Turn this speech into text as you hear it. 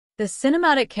the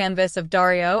cinematic canvas of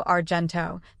Dario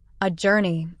Argento, a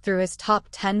journey through his top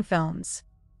 10 films.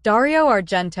 Dario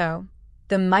Argento,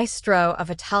 the maestro of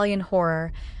Italian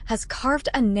horror, has carved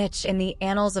a niche in the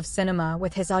annals of cinema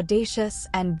with his audacious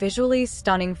and visually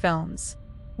stunning films.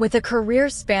 With a career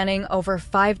spanning over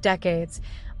 5 decades,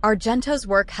 Argento's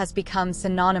work has become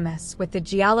synonymous with the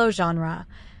Giallo genre,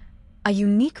 a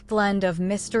unique blend of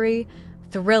mystery,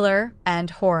 thriller, and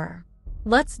horror.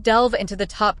 Let's delve into the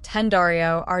top 10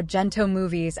 Dario Argento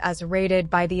movies as rated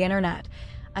by the internet,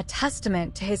 a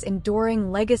testament to his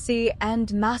enduring legacy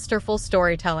and masterful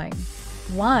storytelling.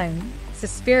 1.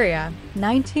 Suspiria,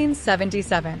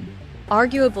 1977.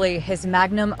 Arguably his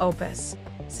magnum opus,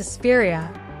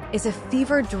 Suspiria is a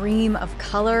fever dream of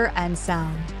color and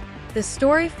sound. The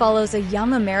story follows a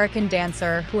young American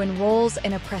dancer who enrolls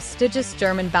in a prestigious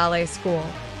German ballet school,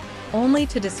 only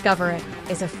to discover it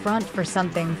is a front for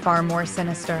something far more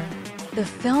sinister. The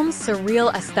film's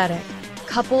surreal aesthetic,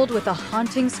 coupled with a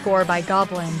haunting score by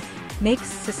Goblin, makes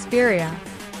Suspiria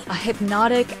a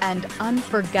hypnotic and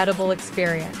unforgettable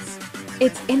experience.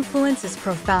 Its influence is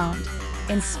profound,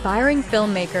 inspiring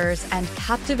filmmakers and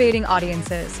captivating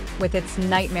audiences with its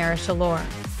nightmarish allure.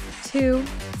 2.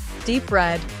 Deep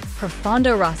Red,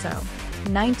 Profondo Rosso,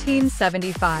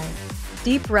 1975.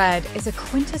 Deep Red is a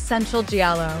quintessential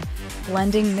giallo,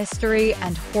 blending mystery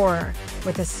and horror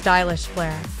with a stylish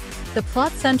flair. The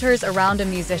plot centers around a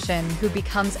musician who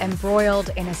becomes embroiled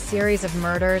in a series of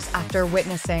murders after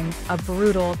witnessing a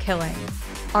brutal killing.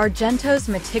 Argento's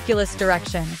meticulous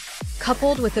direction,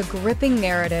 coupled with a gripping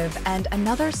narrative and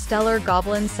another stellar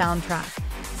Goblin soundtrack,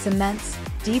 cements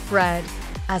Deep Red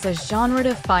as a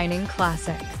genre-defining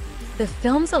classic. The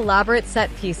film's elaborate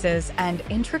set pieces and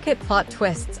intricate plot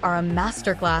twists are a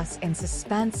masterclass in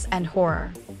suspense and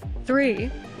horror. 3.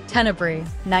 Tenebrae,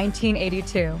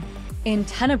 1982. In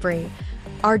Tenebrae,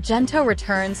 Argento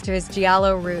returns to his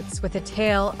giallo roots with a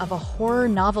tale of a horror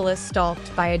novelist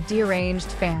stalked by a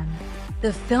deranged fan.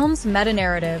 The film's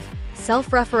meta-narrative,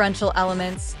 self-referential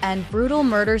elements, and brutal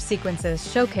murder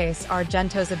sequences showcase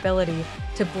Argento's ability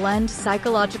to blend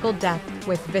psychological depth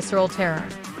with visceral terror.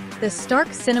 The stark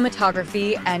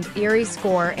cinematography and eerie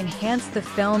score enhance the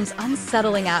film's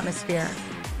unsettling atmosphere,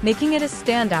 making it a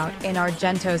standout in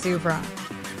Argento's oeuvre.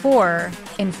 4.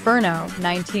 Inferno,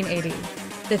 1980.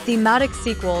 The thematic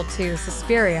sequel to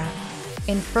Suspiria,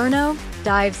 Inferno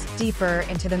dives deeper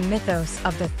into the mythos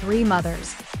of the Three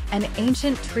Mothers, an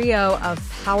ancient trio of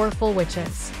powerful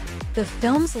witches. The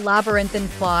film's labyrinthine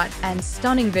plot and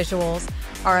stunning visuals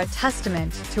are a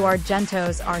testament to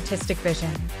Argento's artistic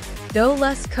vision. Though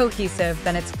less cohesive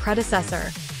than its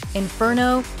predecessor,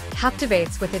 Inferno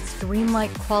captivates with its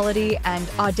dreamlike quality and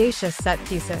audacious set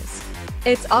pieces.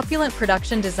 Its opulent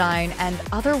production design and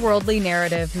otherworldly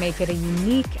narrative make it a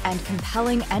unique and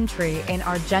compelling entry in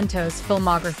Argento's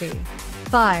filmography.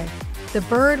 5. The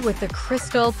Bird with the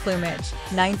Crystal Plumage,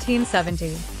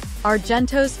 1970.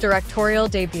 Argento's directorial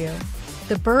debut,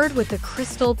 The Bird with the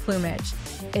Crystal Plumage,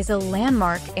 is a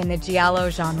landmark in the giallo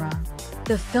genre.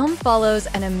 The film follows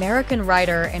an American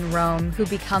writer in Rome who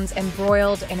becomes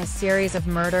embroiled in a series of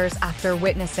murders after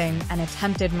witnessing an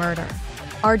attempted murder.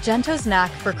 Argento's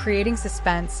knack for creating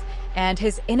suspense and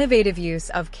his innovative use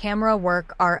of camera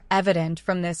work are evident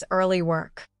from this early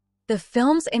work. The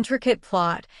film's intricate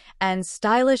plot and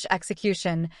stylish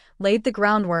execution laid the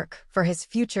groundwork for his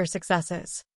future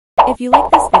successes. If you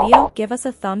like this video, give us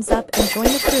a thumbs up and join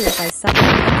the crew by subbing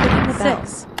and clicking the bell.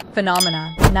 6.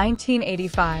 Phenomena,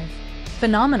 1985.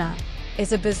 Phenomena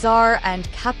is a bizarre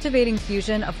and captivating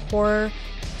fusion of horror,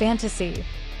 fantasy,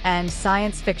 and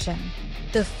science fiction.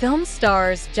 The film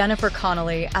stars Jennifer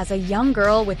Connelly as a young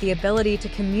girl with the ability to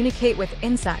communicate with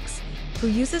insects, who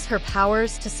uses her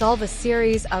powers to solve a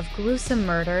series of gruesome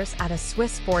murders at a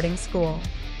Swiss boarding school.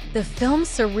 The film's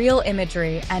surreal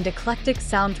imagery and eclectic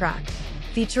soundtrack,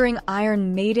 featuring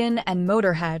Iron Maiden and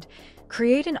Motorhead,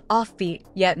 create an offbeat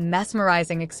yet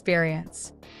mesmerizing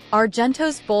experience.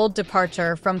 Argento's bold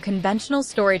departure from conventional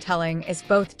storytelling is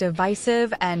both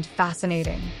divisive and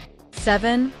fascinating.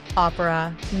 7.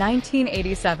 Opera,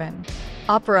 1987.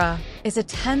 Opera is a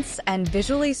tense and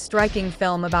visually striking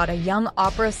film about a young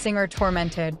opera singer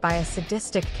tormented by a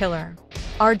sadistic killer.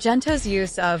 Argento's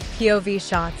use of POV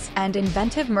shots and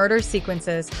inventive murder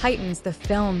sequences heightens the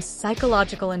film's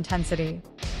psychological intensity.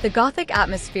 The gothic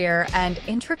atmosphere and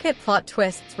intricate plot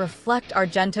twists reflect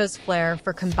Argento's flair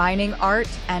for combining art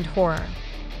and horror.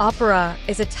 Opera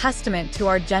is a testament to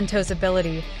Argento's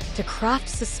ability to craft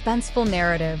suspenseful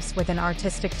narratives with an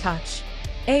artistic touch.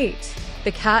 8.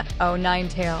 The Cat O' Nine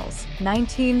Tails,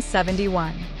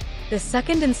 1971. The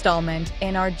second installment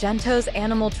in Argento's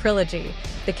animal trilogy,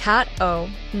 The Cat O'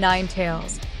 Nine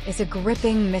Tails, is a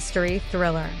gripping mystery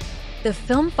thriller. The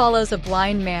film follows a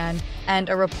blind man and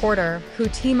a reporter who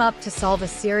team up to solve a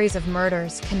series of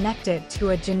murders connected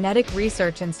to a genetic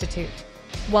research institute.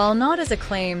 While not as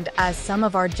acclaimed as some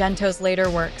of Argento's later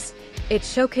works, it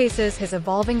showcases his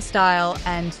evolving style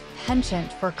and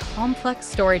penchant for complex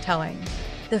storytelling.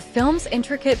 The film's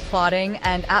intricate plotting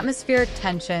and atmospheric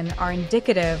tension are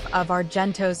indicative of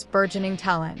Argento's burgeoning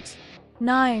talent.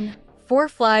 9. Four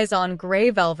Flies on Grey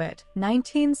Velvet,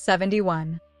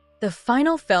 1971. The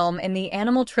final film in the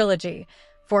Animal trilogy,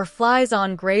 Four Flies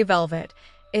on Grey Velvet,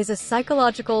 is a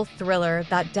psychological thriller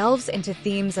that delves into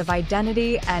themes of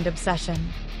identity and obsession.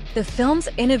 The film's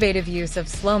innovative use of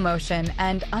slow motion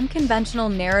and unconventional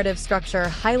narrative structure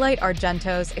highlight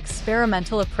Argento's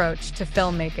experimental approach to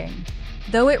filmmaking.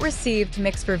 Though it received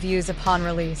mixed reviews upon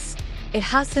release, it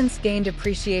has since gained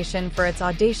appreciation for its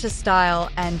audacious style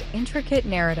and intricate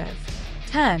narrative.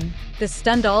 10. The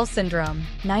Stendhal Syndrome,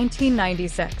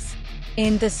 1996.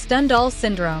 In The Stendhal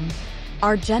Syndrome,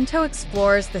 Argento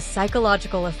explores the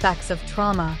psychological effects of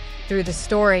trauma through the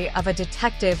story of a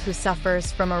detective who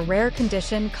suffers from a rare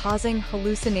condition causing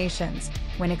hallucinations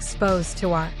when exposed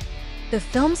to art. The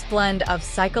film's blend of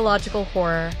psychological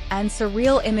horror and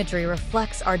surreal imagery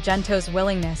reflects Argento's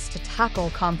willingness to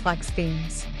tackle complex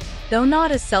themes. Though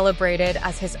not as celebrated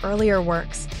as his earlier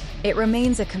works, it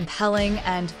remains a compelling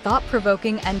and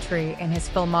thought-provoking entry in his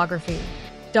filmography.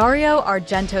 Dario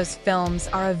Argento's films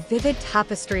are a vivid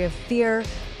tapestry of fear,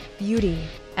 beauty,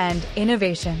 and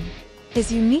innovation.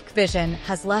 His unique vision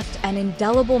has left an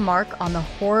indelible mark on the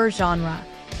horror genre,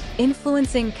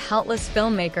 influencing countless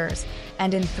filmmakers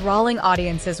and enthralling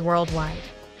audiences worldwide.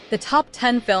 The top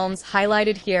 10 films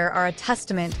highlighted here are a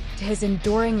testament to his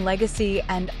enduring legacy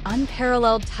and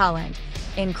unparalleled talent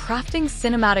in crafting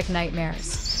cinematic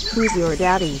nightmares. Who's your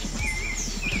daddy?